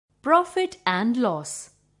Profit and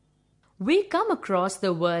loss. We come across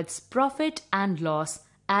the words profit and loss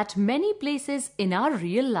at many places in our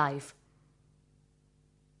real life.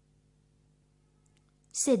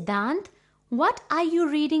 Siddhant, what are you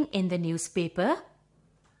reading in the newspaper?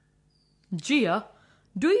 Gia,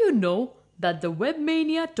 do you know that the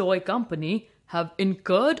Webmania toy company have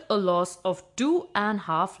incurred a loss of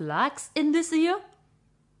 2.5 lakhs in this year?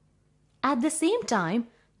 At the same time,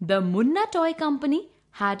 the Munna toy company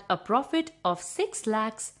had a profit of 6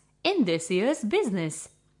 lakhs in this year's business.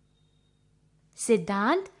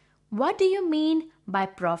 Siddhant, what do you mean by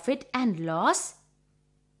profit and loss?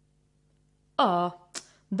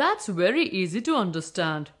 That's very easy to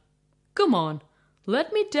understand. Come on,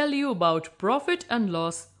 let me tell you about profit and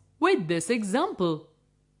loss with this example.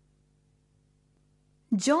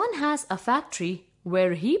 John has a factory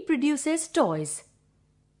where he produces toys.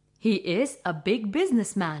 He is a big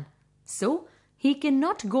businessman, so he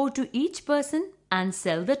cannot go to each person and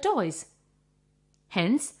sell the toys.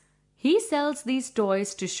 Hence, he sells these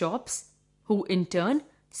toys to shops who in turn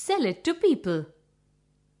sell it to people.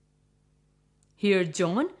 Here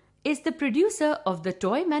John is the producer of the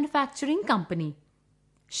toy manufacturing company.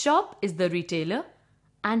 Shop is the retailer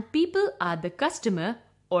and people are the customer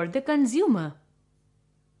or the consumer.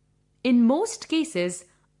 In most cases,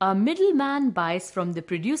 a middleman buys from the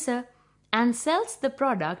producer and sells the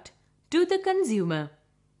product to the consumer,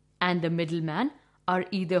 and the middleman are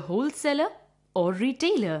either wholesaler or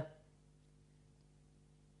retailer.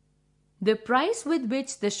 The price with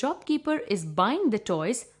which the shopkeeper is buying the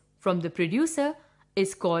toys from the producer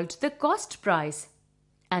is called the cost price,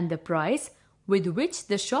 and the price with which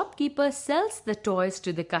the shopkeeper sells the toys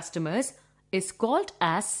to the customers is called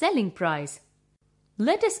as selling price.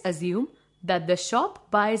 Let us assume that the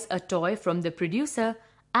shop buys a toy from the producer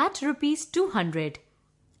at rupees 200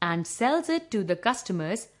 and sells it to the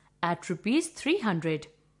customers at rupees 300.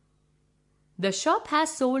 The shop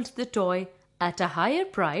has sold the toy at a higher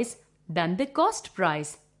price than the cost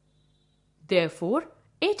price. Therefore,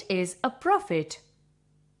 it is a profit.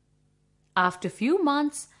 After few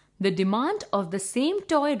months, the demand of the same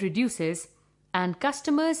toy reduces and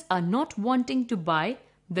customers are not wanting to buy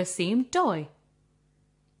the same toy.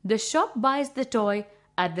 The shop buys the toy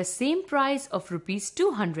at the same price of rupees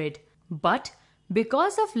 200, but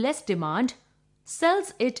because of less demand,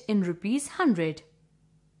 sells it in rupees 100.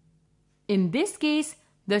 In this case,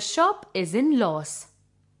 the shop is in loss.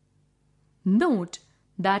 Note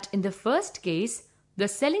that in the first case, the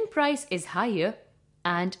selling price is higher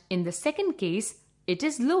and in the second case, it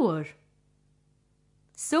is lower.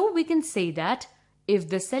 So we can say that if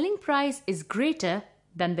the selling price is greater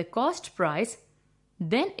than the cost price,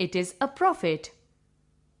 then it is a profit.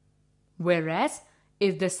 Whereas,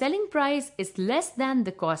 if the selling price is less than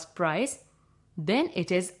the cost price, then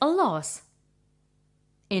it is a loss.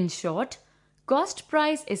 In short, cost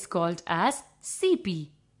price is called as CP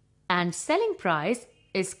and selling price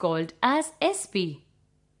is called as SP.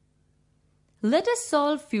 Let us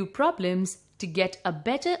solve few problems to get a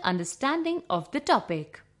better understanding of the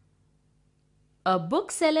topic. A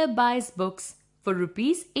bookseller buys books for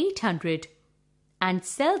rupees 800 and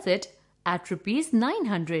sells it at rupees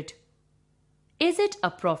 900. Is it a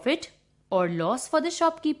profit or loss for the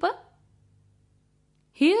shopkeeper?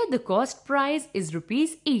 Here the cost price is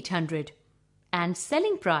rupees 800 and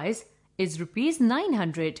selling price is rupees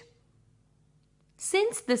 900.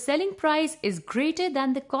 Since the selling price is greater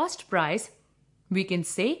than the cost price, we can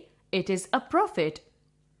say it is a profit.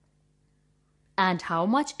 And how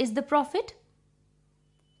much is the profit?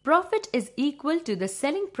 Profit is equal to the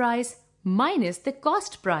selling price minus the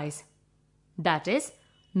cost price. That is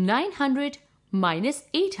 900 minus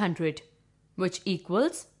 800, which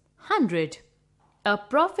equals 100. A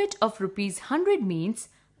profit of rupees 100 means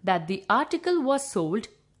that the article was sold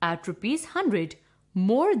at rupees 100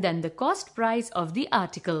 more than the cost price of the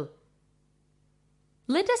article.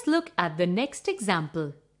 Let us look at the next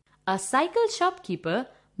example. A cycle shopkeeper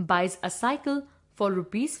buys a cycle for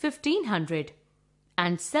rupees 1500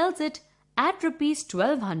 and sells it at rupees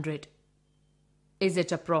 1200. Is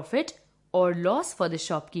it a profit or loss for the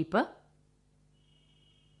shopkeeper?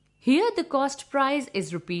 Here the cost price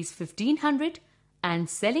is rupees 1500 and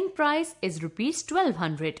selling price is rupees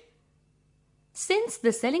 1200. Since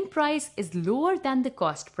the selling price is lower than the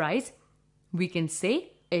cost price, we can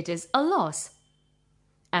say it is a loss.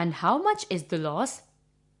 And how much is the loss?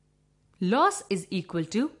 Loss is equal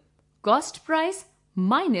to cost price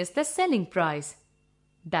minus the selling price.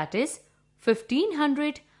 That is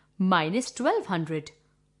 1500 minus 1200,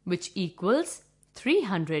 which equals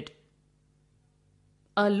 300.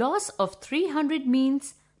 A loss of 300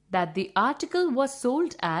 means that the article was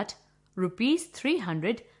sold at rupees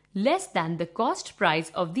 300 less than the cost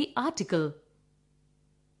price of the article.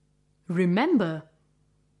 Remember,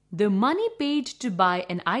 the money paid to buy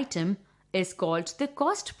an item is called the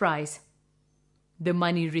cost price. The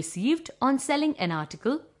money received on selling an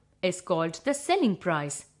article is called the selling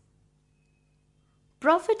price.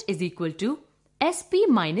 Profit is equal to SP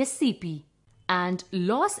minus CP and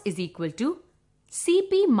loss is equal to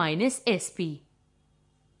CP minus SP.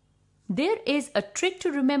 There is a trick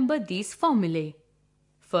to remember these formulae.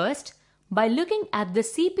 First, by looking at the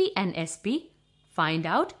CP and SP, find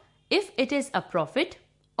out if it is a profit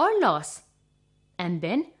or loss, and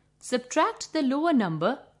then subtract the lower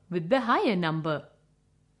number with the higher number.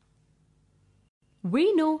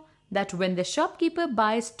 We know that when the shopkeeper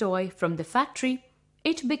buys toy from the factory,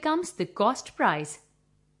 it becomes the cost price,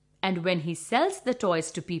 and when he sells the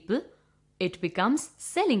toys to people, it becomes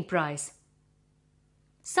selling price.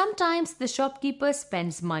 Sometimes the shopkeeper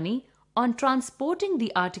spends money on transporting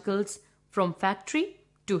the articles from factory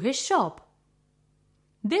to his shop.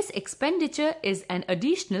 This expenditure is an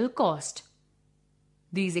additional cost.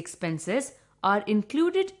 These expenses are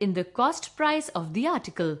included in the cost price of the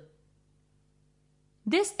article.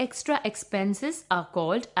 These extra expenses are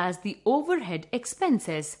called as the overhead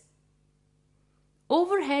expenses.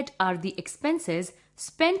 Overhead are the expenses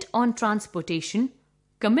spent on transportation,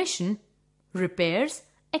 commission, repairs,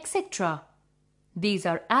 etc. These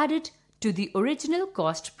are added to the original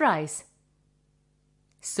cost price.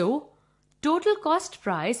 So, total cost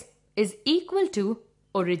price is equal to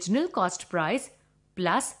original cost price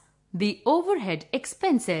plus the overhead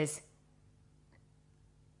expenses.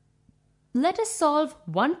 Let us solve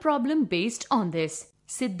one problem based on this.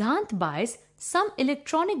 Siddhant buys some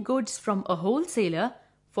electronic goods from a wholesaler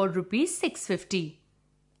for rupees 650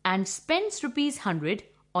 and spends rupees 100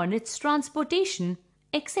 on its transportation,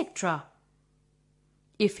 etc.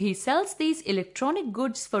 If he sells these electronic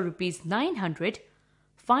goods for rupees 900,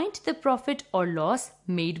 find the profit or loss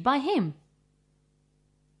made by him.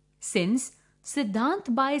 Since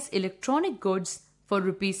Siddhant buys electronic goods for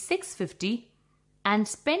rupees 650 and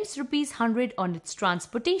spends rupees 100 on its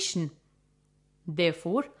transportation,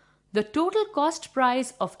 therefore, the total cost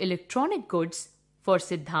price of electronic goods for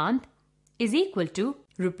Siddhant is equal to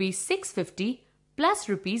rupees 650 plus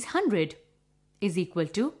rupees 100 is equal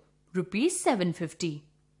to rupees 750.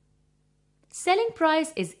 Selling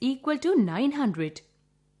price is equal to 900.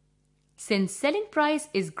 Since selling price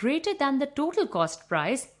is greater than the total cost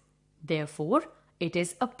price, therefore it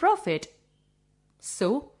is a profit.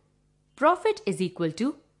 So, profit is equal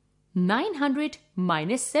to 900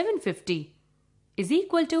 minus 750 is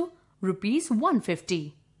equal to rupees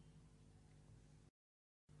 150.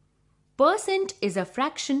 Percent is a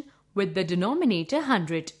fraction with the denominator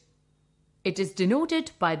 100. It is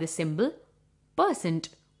denoted by the symbol percent,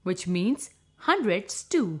 which means hundreds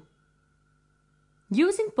too.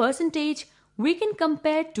 Using percentage, we can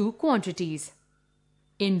compare two quantities.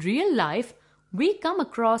 In real life, we come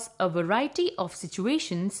across a variety of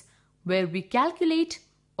situations where we calculate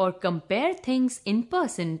or compare things in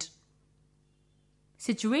percent.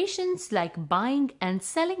 Situations like buying and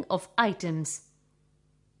selling of items.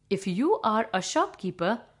 If you are a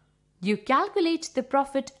shopkeeper, you calculate the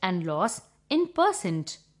profit and loss in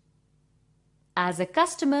percent. As a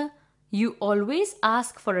customer, you always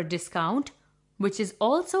ask for a discount, which is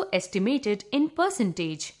also estimated in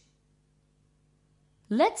percentage.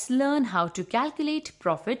 Let's learn how to calculate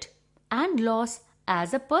profit and loss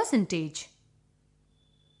as a percentage.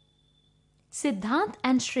 Siddhant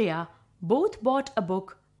and Shreya both bought a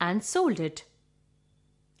book and sold it.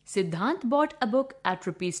 Siddhant bought a book at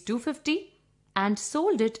rupees 250 and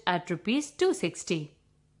sold it at rupees 260.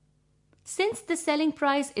 Since the selling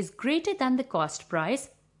price is greater than the cost price,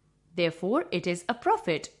 therefore it is a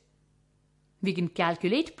profit. We can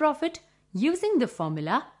calculate profit using the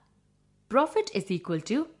formula profit is equal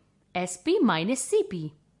to SP minus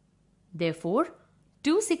CP. Therefore,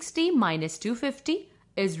 260 minus 250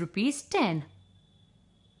 is rupees 10.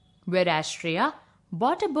 Whereas Shreya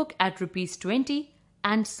bought a book at rupees 20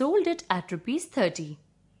 and sold it at rupees 30.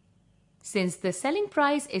 Since the selling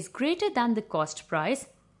price is greater than the cost price,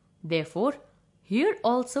 therefore, here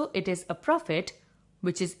also it is a profit,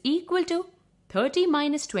 which is equal to 30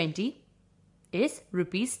 minus 20 is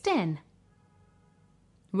rupees 10.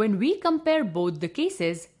 When we compare both the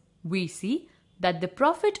cases, we see that the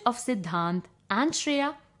profit of Siddhant and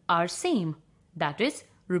Shreya are same, that is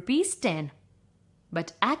rupees 10.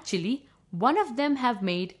 But actually, one of them have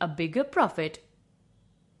made a bigger profit.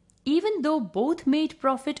 Even though both made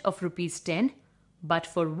profit of rupees 10, but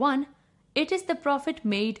for one, it is the profit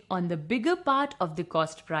made on the bigger part of the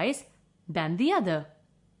cost price than the other.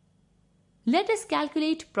 Let us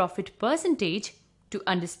calculate profit percentage to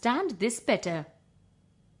understand this better.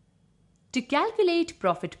 To calculate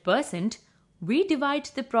profit percent, we divide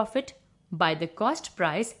the profit by the cost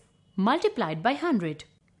price multiplied by 100.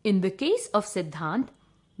 In the case of Siddhant,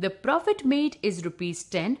 the profit made is rupees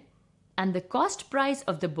 10 and the cost price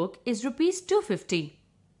of the book is rupees 250.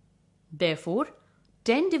 Therefore,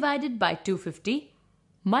 10 divided by 250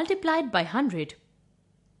 multiplied by 100.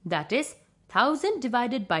 That is 1000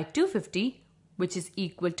 divided by 250, which is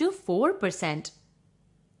equal to 4%.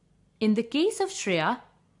 In the case of Shreya,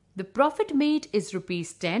 the profit made is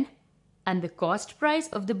rupees 10 and the cost price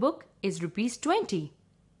of the book is rupees 20.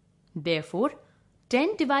 Therefore,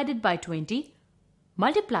 10 divided by 20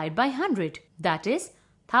 multiplied by 100, that is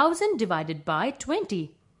 1000 divided by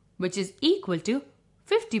 20, which is equal to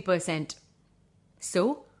 50%.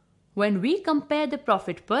 So, when we compare the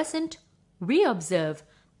profit percent, we observe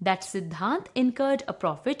that Siddhant incurred a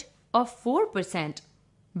profit of 4%,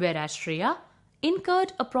 whereas Shreya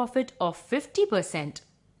incurred a profit of 50%.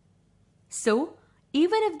 So,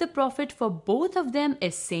 even if the profit for both of them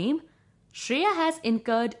is same, Shreya has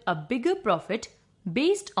incurred a bigger profit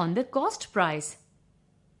based on the cost price.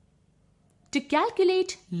 To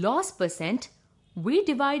calculate loss percent, we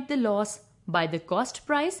divide the loss by the cost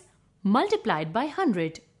price multiplied by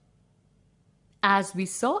 100. As we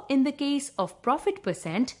saw in the case of profit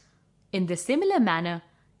percent, in the similar manner,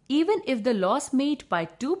 even if the loss made by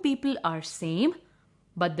two people are same,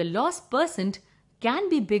 but the loss percent can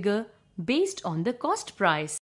be bigger based on the cost price.